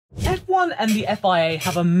F1 and the FIA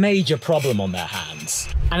have a major problem on their hands,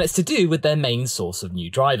 and it's to do with their main source of new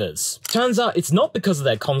drivers. Turns out it's not because of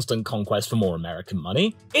their constant conquest for more American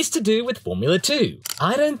money, it's to do with Formula 2.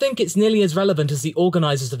 I don't think it's nearly as relevant as the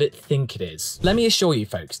organisers of it think it is. Let me assure you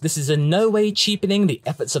folks, this is in no way cheapening the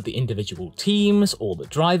efforts of the individual teams or the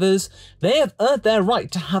drivers. They have earned their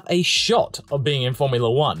right to have a shot of being in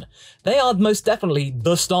Formula 1. They are most definitely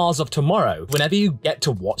the stars of tomorrow. Whenever you get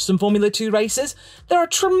to watch some Formula 2 races, there are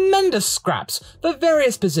tremendous scraps for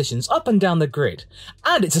various positions up and down the grid.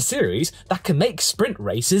 And it's a series that can make sprint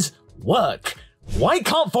races work. Why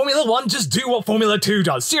can't Formula 1 just do what Formula 2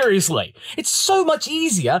 does? Seriously. It's so much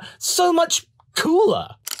easier, so much cooler.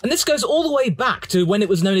 And this goes all the way back to when it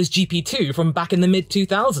was known as GP2 from back in the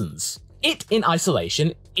mid-2000s. It, in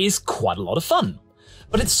isolation, is quite a lot of fun.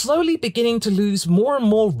 But it's slowly beginning to lose more and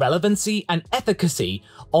more relevancy and efficacy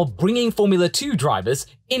of bringing Formula 2 drivers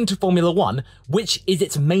into Formula 1, which is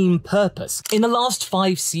its main purpose. In the last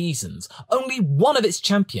 5 seasons, only one of its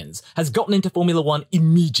champions has gotten into Formula 1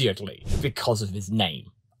 immediately, because of his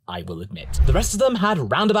name, I will admit. The rest of them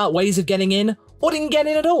had roundabout ways of getting in, or didn't get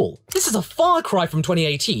in at all. This is a far cry from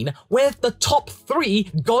 2018, where the top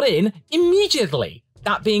 3 got in immediately.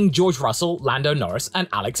 That being George Russell, Lando Norris, and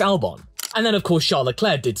Alex Albon. And then of course Charles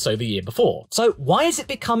Leclerc did so the year before. So why has it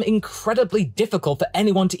become incredibly difficult for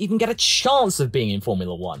anyone to even get a chance of being in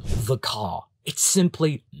Formula 1? The car. It's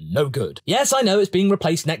simply no good. Yes, I know it's being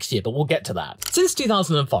replaced next year, but we'll get to that. Since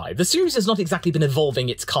 2005, the series has not exactly been evolving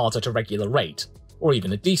its cars at a regular rate, or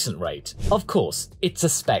even a decent rate. Of course, it's a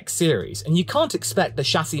spec series, and you can't expect the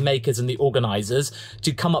chassis makers and the organisers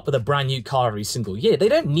to come up with a brand new car every single year. They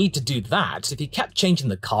don't need to do that. If you kept changing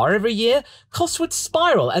the car every year, costs would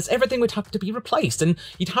spiral as everything would have to be replaced, and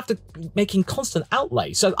you'd have to be making constant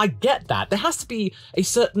outlay. So I get that. There has to be a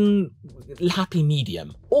certain happy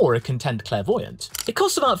medium, or a content clairvoyant. It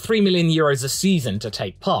costs about €3 million a season to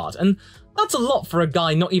take part, and that's a lot for a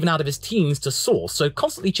guy not even out of his teens to source, so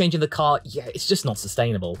constantly changing the car, yeah, it's just not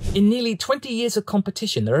sustainable. In nearly 20 years of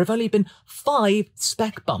competition, there have only been 5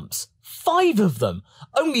 spec bumps. 5 of them!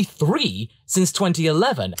 Only 3 since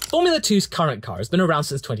 2011. Formula 2's current car has been around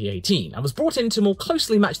since 2018 and was brought in to more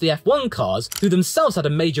closely match the F1 cars, who themselves had a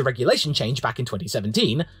major regulation change back in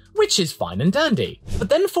 2017, which is fine and dandy. But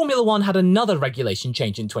then Formula 1 had another regulation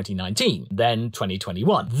change in 2019, then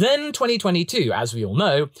 2021, then 2022, as we all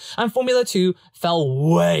know, and Formula 2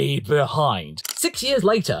 fell way behind. 6 years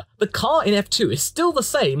later, the car in F2 is still the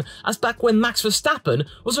same as back when Max Verstappen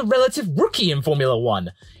was a relative rookie in Formula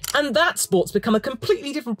 1. And that sport's become a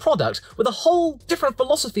completely different product with a whole different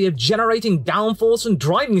philosophy of generating downforce and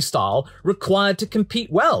driving style required to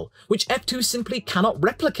compete well, which F2 simply cannot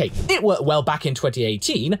replicate. It worked well back in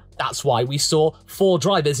 2018, that's why we saw 4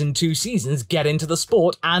 drivers in 2 seasons get into the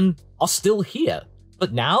sport and are still here.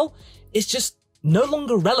 But now, it's just no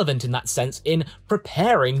longer relevant in that sense in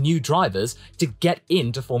preparing new drivers to get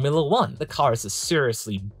into Formula 1. The car is a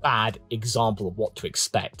seriously bad example of what to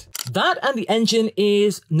expect. That and the engine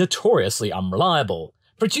is notoriously unreliable.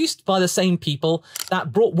 Produced by the same people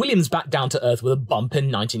that brought Williams back down to earth with a bump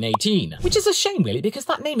in 1918. Which is a shame really, because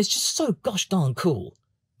that name is just so gosh darn cool.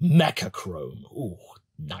 Mechachrome, ooh.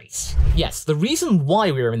 Nice. Yes, the reason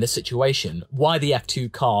why we're in this situation, why the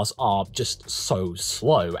F2 cars are just so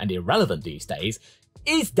slow and irrelevant these days,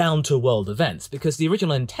 is down to world events, because the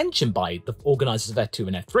original intention by the organisers of F2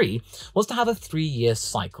 and F3 was to have a 3-year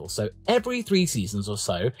cycle. So every 3 seasons or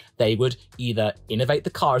so, they would either innovate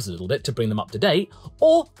the cars a little bit to bring them up to date,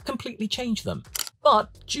 or completely change them.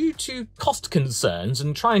 But due to cost concerns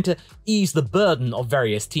and trying to ease the burden of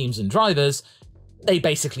various teams and drivers, they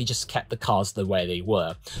basically just kept the cars the way they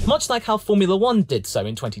were. Much like how Formula 1 did so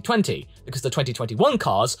in 2020, because the 2021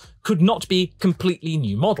 cars could not be completely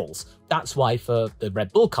new models. That's why for the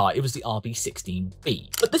Red Bull car, it was the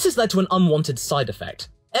RB16B. But this has led to an unwanted side effect.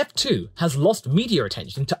 F2 has lost media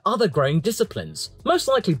attention to other growing disciplines, most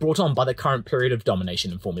likely brought on by the current period of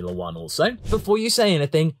domination in Formula 1 also. Before you say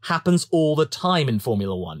anything, happens all the time in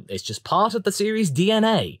Formula 1. It's just part of the series'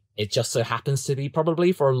 DNA. It just so happens to be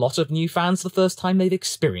probably for a lot of new fans the first time they've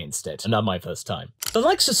experienced it. And not my first time. The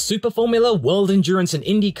likes of Super Formula, World Endurance and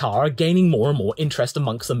IndyCar are gaining more and more interest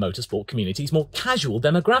amongst the motorsport community's more casual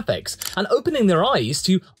demographics, and opening their eyes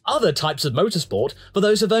to other types of motorsport for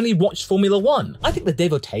those who've only watched Formula 1. I think the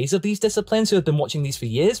devotees of these disciplines who have been watching these for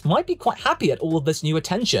years might be quite happy at all of this new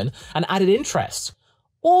attention and added interest.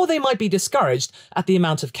 Or they might be discouraged at the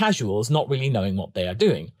amount of casuals not really knowing what they are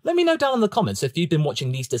doing. Let me know down in the comments if you've been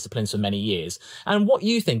watching these disciplines for many years, and what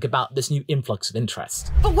you think about this new influx of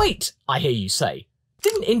interest. But wait, I hear you say.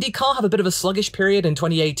 Didn't IndyCar have a bit of a sluggish period in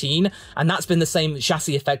 2018, and that's been the same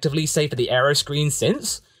chassis effectively, save for the aero screen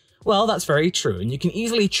since? Well, that's very true, and you can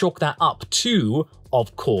easily chalk that up to,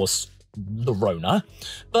 of course, the Rona.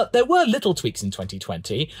 But there were little tweaks in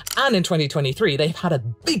 2020, and in 2023 they've had a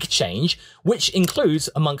big change, which includes,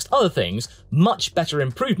 amongst other things, much better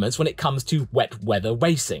improvements when it comes to wet weather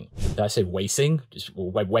racing. Did I say racing? Just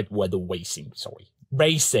wet weather racing, sorry.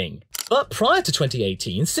 Racing. But prior to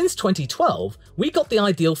 2018, since 2012, we got the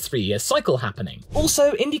ideal 3-year cycle happening.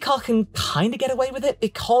 Also, IndyCar can kind of get away with it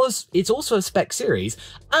because it's also a spec series,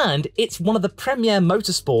 and it's one of the premier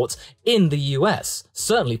motorsports in the US,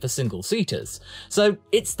 certainly for single-seaters. So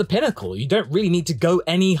it's the pinnacle. You don't really need to go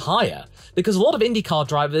any higher, because a lot of IndyCar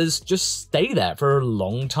drivers just stay there for a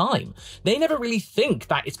long time. They never really think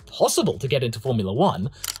that it's possible to get into Formula 1,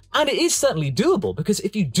 and it is certainly doable, because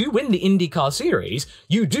if you do win the IndyCar series,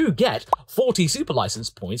 you do get 40 super license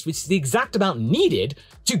points, which is the exact amount needed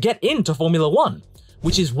to get into Formula 1,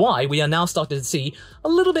 which is why we are now starting to see a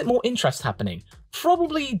little bit more interest happening.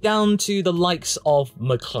 Probably down to the likes of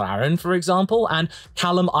McLaren, for example, and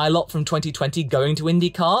Callum Ilott from 2020 going to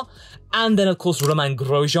IndyCar, and then of course Romain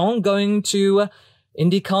Grosjean going to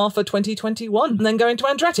IndyCar for 2021, and then going to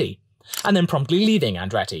Andretti, and then promptly leaving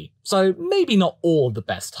Andretti. So maybe not all the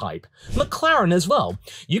best hype. McLaren as well.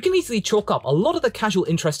 You can easily chalk up a lot of the casual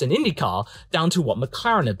interest in IndyCar down to what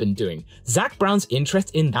McLaren have been doing. Zach Brown's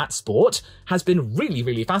interest in that sport has been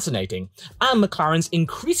really fascinating, and McLaren's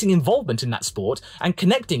increasing involvement in that sport and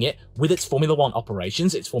connecting it with its Formula 1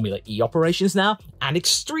 operations, its Formula E operations now, and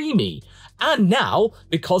Extreme E. And now,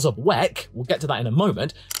 because of WEC, we'll get to that in a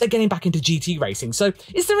moment, they're getting back into GT racing. So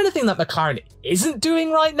is there anything that McLaren isn't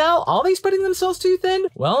doing right now? Are they spreading themselves too thin?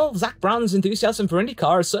 Well, Zach Brown's enthusiasm for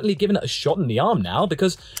IndyCar has certainly given it a shot in the arm now,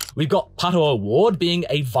 because we've got Pato O'Ward being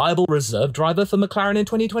a viable reserve driver for McLaren in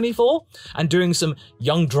 2024 and doing some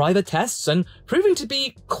young driver tests and proving to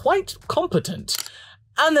be quite competent.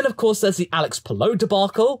 And then, of course, there's the Alex Palou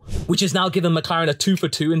debacle, which has now given McLaren a 2 for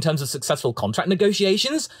 2 in terms of successful contract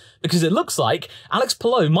negotiations, because it looks like Alex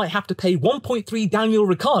Palou might have to pay 1.3 Daniel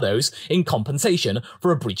Ricciardos in compensation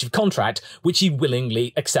for a breach of contract, which he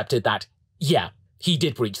willingly accepted that, yeah, he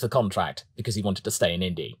did breach the contract because he wanted to stay in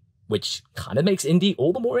Indy. Which kind of makes Indy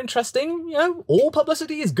all the more interesting. You know, all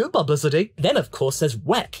publicity is good publicity. Then, of course, there's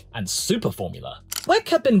WEC and Super Formula. WEC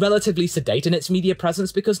had been relatively sedate in its media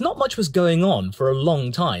presence because not much was going on for a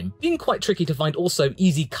long time, being quite tricky to find also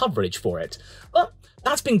easy coverage for it. But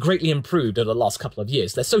that's been greatly improved over the last couple of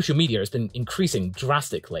years. Their social media has been increasing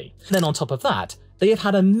drastically. And then on top of that, they have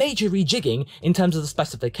had a major rejigging in terms of the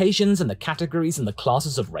specifications and the categories and the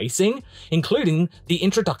classes of racing, including the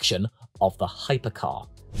introduction of the hypercar.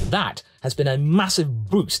 That has been a massive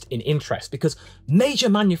boost in interest because major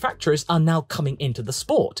manufacturers are now coming into the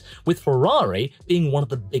sport, with Ferrari being one of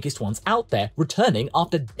the biggest ones out there, returning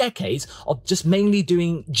after decades of just mainly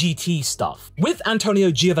doing GT stuff. With Antonio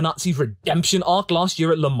Giovinazzi's redemption arc last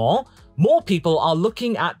year at Le Mans, more people are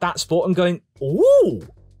looking at that sport and going, ooh,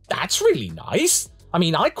 that's really nice. I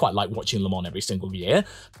mean, I quite like watching Le Mans every single year,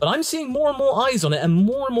 but I'm seeing more and more eyes on it and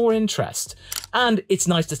more interest. And it's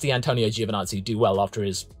nice to see Antonio Giovinazzi do well after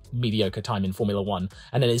his mediocre time in Formula 1,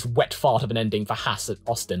 and then his wet fart of an ending for Haas at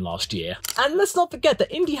Austin last year. And let's not forget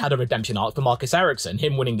that Indy had a redemption arc for Marcus Ericsson,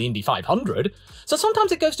 him winning the Indy 500. So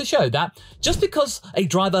sometimes it goes to show that just because a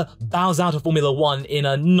driver bows out of Formula 1 in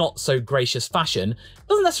a not so gracious fashion,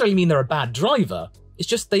 doesn't necessarily mean they're a bad driver. It's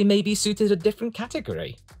just they may be suited a different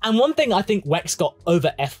category. And one thing I think WEC's got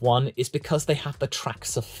over F1 is because they have the track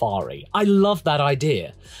safari. I love that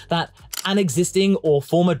idea, that an existing or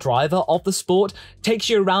former driver of the sport takes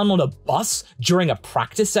you around on a bus during a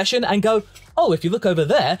practice session and go, oh, if you look over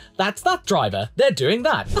there, that's that driver. They're doing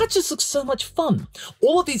that. That just looks so much fun.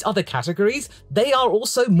 All of these other categories, they are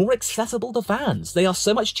also more accessible to fans. They are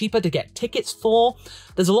so much cheaper to get tickets for.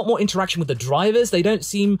 There's a lot more interaction with the drivers. They don't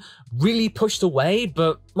seem really pushed away,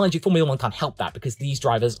 but mind you, Formula 1 can't help that because these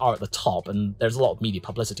drivers are at the top and there's a lot of media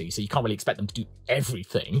publicity, so you can't really expect them to do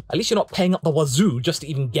everything. At least you're not paying up the wazoo just to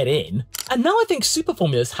even get in. And now I think Super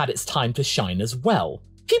Formula's had its time to shine as well.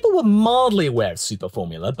 People were mildly aware of Super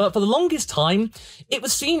Formula, but for the longest time, it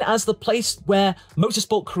was seen as the place where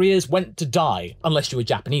motorsport careers went to die, unless you were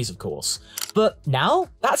Japanese, of course. But now,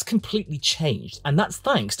 that's completely changed, and that's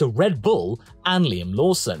thanks to Red Bull and Liam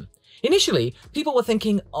Lawson. Initially, people were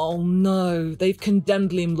thinking, oh no, they've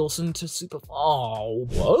condemned Liam Lawson to Super... Oh,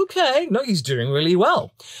 okay, no, he's doing really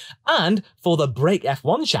well. And for the Break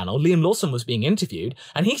F1 channel, Liam Lawson was being interviewed,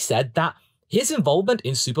 and he said that His involvement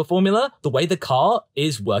in Super Formula, the way the car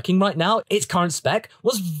is working right now, its current spec,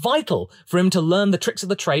 was vital for him to learn the tricks of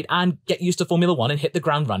the trade and get used to Formula 1 and hit the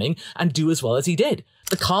ground running and do as well as he did.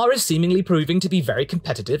 The car is seemingly proving to be very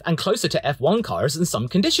competitive and closer to F1 cars in some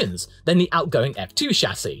conditions than the outgoing F2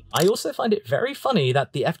 chassis. I also find it very funny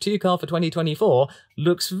that the F2 car for 2024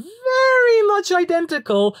 looks very much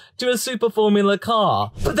identical to a Super Formula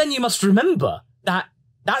car. But then you must remember that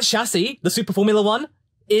chassis, the Super Formula 1,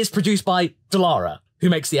 is produced by Dallara, who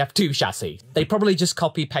makes the F2 chassis. They probably just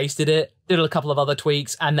copy-pasted it, did a couple of other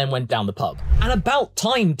tweaks, and then went down the pub. And about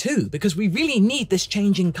time too, because we really need this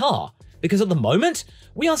changing car. Because at the moment,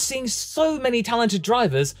 we are seeing so many talented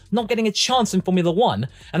drivers not getting a chance in Formula 1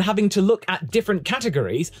 and having to look at different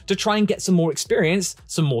categories to try and get some more experience,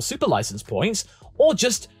 some more super license points, or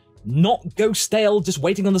just not go stale just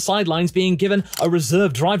waiting on the sidelines being given a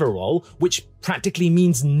reserve driver role, which practically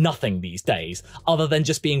means nothing these days, other than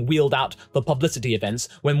just being wheeled out for publicity events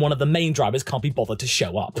when one of the main drivers can't be bothered to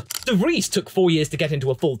show up. De Vries took 4 years to get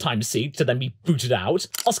into a full-time seat to then be booted out.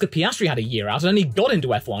 Oscar Piastri had a year out and only got into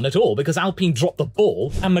F1 at all because Alpine dropped the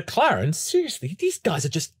ball. And McLaren, seriously, these guys are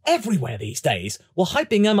just everywhere these days. We're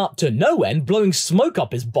hyping him up to no end, blowing smoke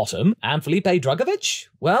up his bottom. And Felipe Drugovich?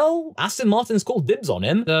 Well, Aston Martin's called dibs on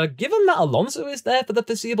him. Given that Alonso is there for the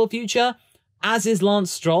foreseeable future, as is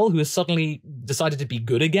Lance Stroll, who has suddenly decided to be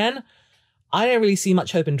good again, I don't really see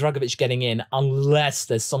much hope in Drugovich getting in unless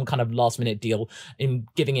there's some kind of last-minute deal in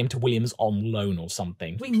giving him to Williams on loan or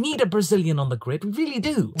something. We need a Brazilian on the grid, we really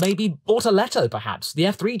do. Maybe Bortoleto, perhaps, the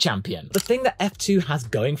F3 champion. The thing that F2 has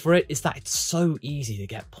going for it is that it's so easy to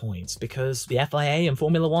get points because the FIA and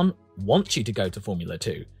Formula 1 want you to go to Formula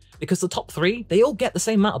 2. Because the top 3, they all get the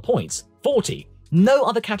same amount of points, 40. No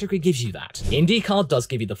other category gives you that. IndyCar does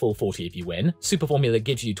give you the full 40 if you win, Super Formula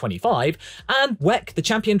gives you 25, and WEC, the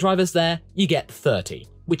champion drivers there, you get 30,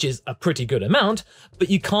 which is a pretty good amount, but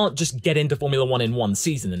you can't just get into Formula 1 in one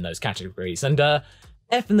season in those categories. And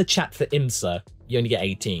F in the chat for IMSA, you only get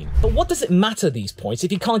 18. But what does it matter, these points,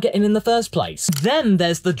 if you can't get in the first place? Then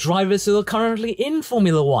there's the drivers who are currently in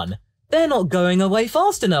Formula 1. They're not going away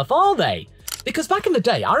fast enough, are they? Because back in the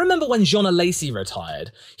day, I remember when Jean Alesi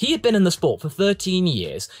retired. He had been in the sport for 13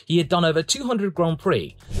 years. He had done over 200 Grand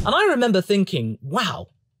Prix. And I remember thinking, wow,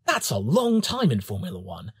 that's a long time in Formula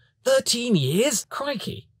 1. 13 years?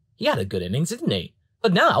 Crikey. He had a good innings, didn't he?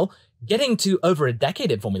 But now, getting to over a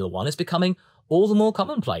decade in Formula 1 is becoming all the more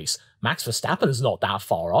commonplace. Max Verstappen's not that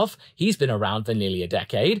far off. He's been around for nearly a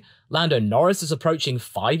decade. Lando Norris is approaching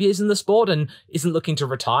 5 years in the sport and isn't looking to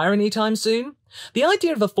retire anytime soon. The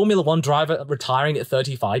idea of a Formula 1 driver retiring at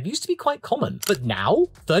 35 used to be quite common. But now,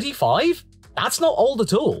 35? That's not old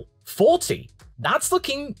at all. 40? That's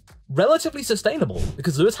looking relatively sustainable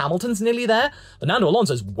because Lewis Hamilton's nearly there. Fernando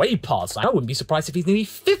Alonso's way past. I wouldn't be surprised if he's nearly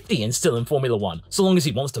 50 and still in Formula 1, so long as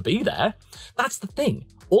he wants to be there. That's the thing.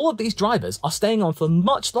 All of these drivers are staying on for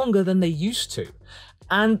much longer than they used to.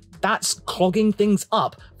 And that's clogging things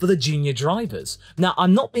up for the junior drivers. Now,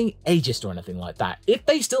 I'm not being ageist or anything like that. If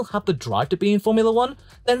they still have the drive to be in Formula 1,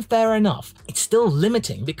 then fair enough. It's still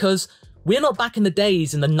limiting because we're not back in the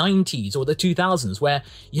days in the 90s or the 2000s where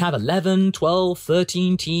you have 11, 12,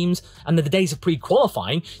 13 teams, and in the days of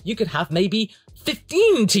pre-qualifying, you could have maybe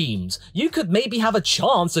 15 teams. You could maybe have a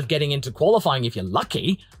chance of getting into qualifying if you're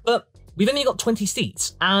lucky, but we've only got 20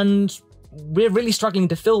 seats, and we're really struggling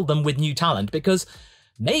to fill them with new talent because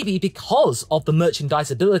maybe because of the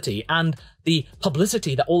merchandisability and the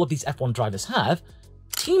publicity that all of these F1 drivers have,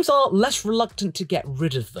 teams are less reluctant to get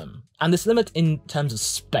rid of them. And this limit in terms of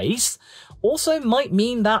space also might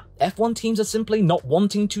mean that F1 teams are simply not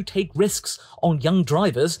wanting to take risks on young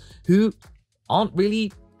drivers who aren't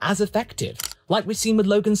really as effective, like we've seen with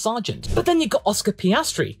Logan Sargent. But then you've got Oscar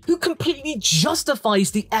Piastri, who completely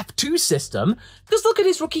justifies the F2 system, because look at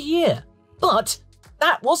his rookie year. But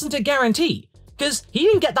that wasn't a guarantee, because he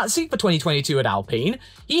didn't get that seat for 2022 at Alpine.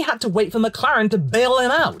 He had to wait for McLaren to bail him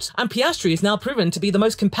out. And Piastri is now proven to be the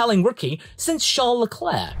most compelling rookie since Charles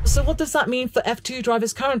Leclerc. So what does that mean for F2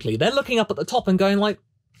 drivers currently? They're looking up at the top and going like,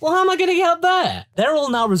 well, how am I going to get up there? They're all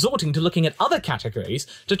now resorting to looking at other categories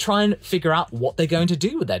to try and figure out what they're going to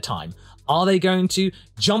do with their time. Are they going to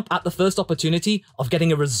jump at the first opportunity of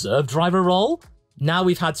getting a reserve driver role? Now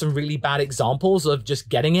we've had some really bad examples of just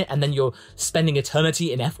getting it and then you're spending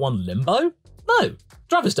eternity in F1 limbo. No,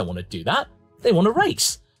 drivers don't want to do that. They want to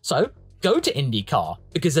race. So go to IndyCar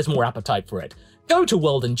because there's more appetite for it. Go to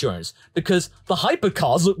World Endurance because the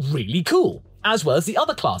hypercars look really cool, as well as the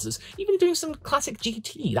other classes, even doing some classic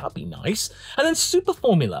GT, that'd be nice. And then Super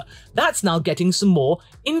Formula, that's now getting some more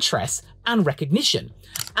interest and recognition.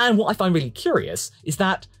 And what I find really curious is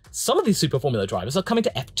that some of these Super Formula drivers are coming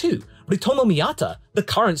to F2. Ritomo Miyata, the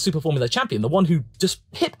current Super Formula champion, the one who just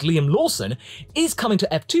pipped Liam Lawson, is coming to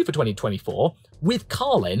F2 for 2024 with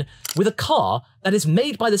Carlin, with a car that is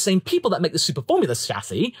made by the same people that make the Super Formula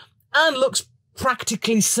chassis and looks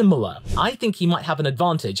practically similar. I think he might have an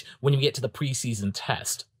advantage when you get to the pre-season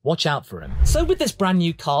test. Watch out for him. So with this brand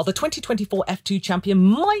new car, the 2024 F2 champion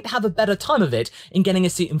might have a better time of it in getting a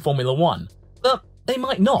seat in Formula 1. But they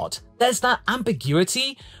might not. There's that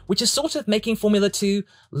ambiguity, which is sort of making Formula 2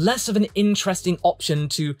 less of an interesting option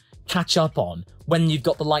to catch up on when you've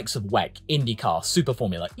got the likes of WEC, IndyCar, Super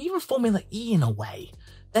Formula, even Formula E in a way.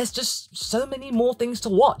 There's just so many more things to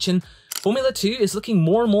watch, and Formula 2 is looking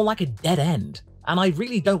more and more like a dead end. And I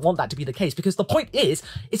really don't want that to be the case, because the point is,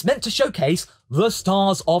 it's meant to showcase the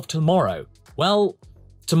stars of tomorrow. Well,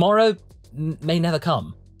 tomorrow may never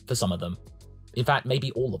come for some of them. In fact,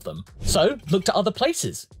 maybe all of them. So look to other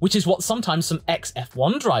places, which is what sometimes some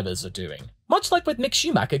ex-F1 drivers are doing. Much like with Mick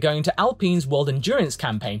Schumacher going to Alpine's World Endurance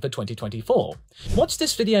campaign for 2024. Watch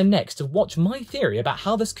this video next to watch my theory about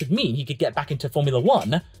how this could mean he could get back into Formula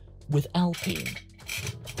 1 with Alpine.